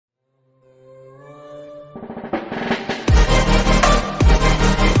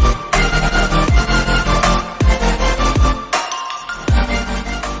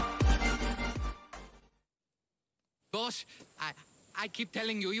I keep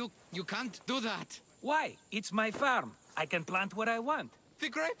telling you, you can't do that. Why? It's my farm. I can plant what I want. The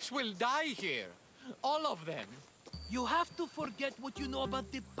grapes will die here. All of them. You have to forget what you know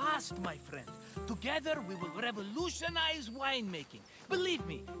about the past, my friend. Together, we will revolutionize winemaking. Believe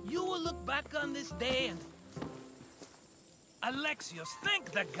me, you will look back on this day and... Alexios,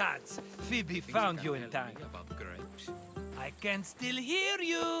 thank the gods! Phoebe found you in time. About grapes. I can still hear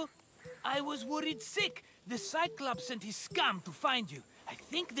you. I was worried sick. The Cyclops sent his scum to find you. I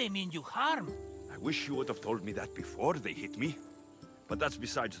think they mean you harm. I wish you would have told me that before they hit me. But that's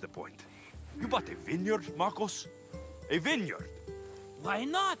besides the point. You bought a vineyard, Markos? A vineyard? Why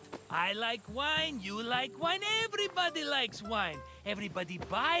not? I like wine, you like wine, everybody likes wine. Everybody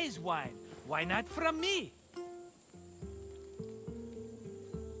buys wine. Why not from me?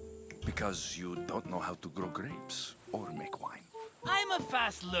 Because you don't know how to grow grapes or make wine. I'm a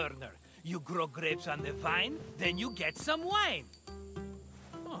fast learner. You grow grapes on the vine, then you get some wine.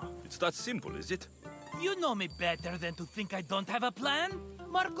 Oh, it's that simple, is it? You know me better than to think I don't have a plan.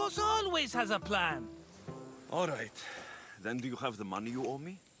 Markos always has a plan. All right. Then do you have the money you owe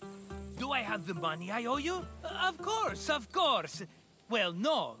me? Do I have the money I owe you? Of course, of course. Well,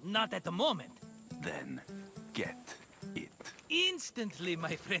 no, not at the moment. Then get it. Instantly,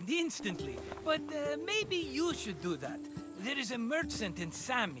 my friend, instantly. But maybe you should do that. There is a merchant in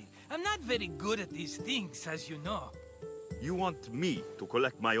Sami. I'm not very good at these things, as you know. You want me to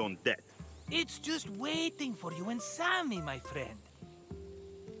collect my own debt? It's just waiting for you in Sami, my friend.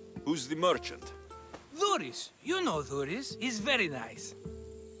 Who's the merchant? Dhuris. You know Dhuris. He's very nice.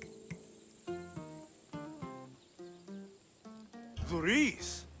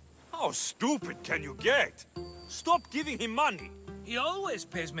 Dhuris? How stupid can you get? Stop giving him money. He always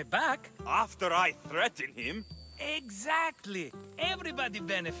pays me back. After I threaten him? Exactly. Everybody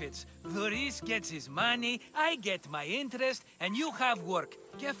benefits. Dhuris gets his money, I get my interest, and you have work.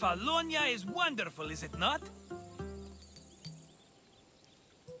 Kefalonia is wonderful, is it not?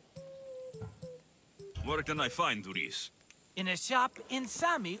 Where can I find Dhuris? In a shop in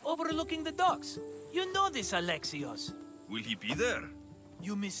Sami overlooking the docks. You know this, Alexios. Will he be there?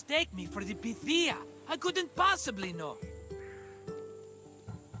 You mistake me for the Pythia. I couldn't possibly know.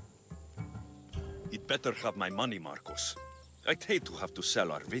 He'd better have my money, Markos. I'd hate to have to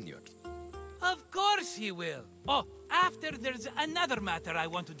sell our vineyard. Of course he will. Oh, after there's another matter I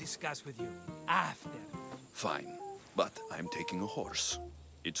want to discuss with you. After. Fine, but I'm taking a horse.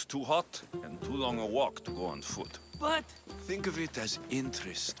 It's too hot and too long a walk to go on foot. But... Think of it as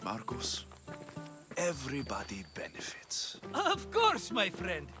interest, Markos. Everybody benefits. Of course, my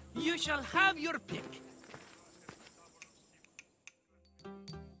friend. You shall have your pick.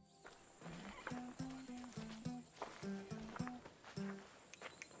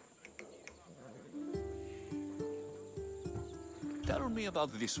 Tell me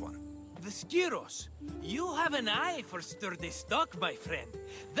about this one. The Skiros. You have an eye for sturdy stock, my friend.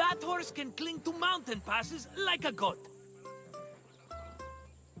 That horse can cling to mountain passes like a goat.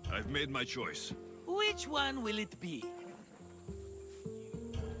 I've made my choice. Which one will it be?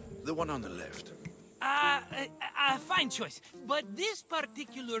 The one on the left. Fine choice. But this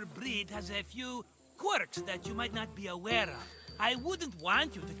particular breed has a few quirks that you might not be aware of. I wouldn't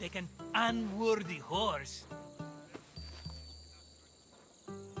want you to take an unworthy horse.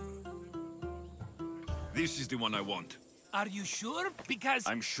 This is the one I want. Are you sure? Because...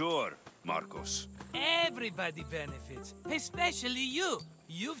 I'm sure, Markos. everybody benefits. Especially you.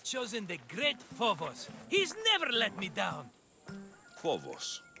 You've chosen the great Phobos. He's never let me down.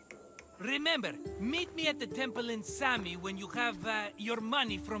 Phobos. Remember, meet me at the temple in Sami when you have your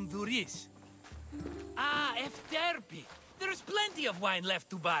money from Dhuris. Ah, Efterpi. There's plenty of wine left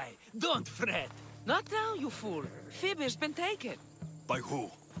to buy. Don't fret. Not now, you fool. Phoebe's been taken. By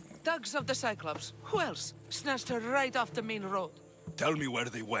who? Thugs of the Cyclops. Who else? Snatched her right off the main road. Tell me where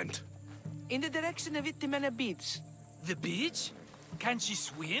they went. In the direction of Itimena Beach. The beach? Can she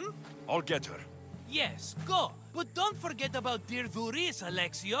swim? I'll get her. Yes, go. But don't forget about dear Dhuris,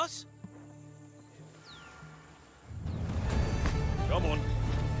 Alexios. Come on.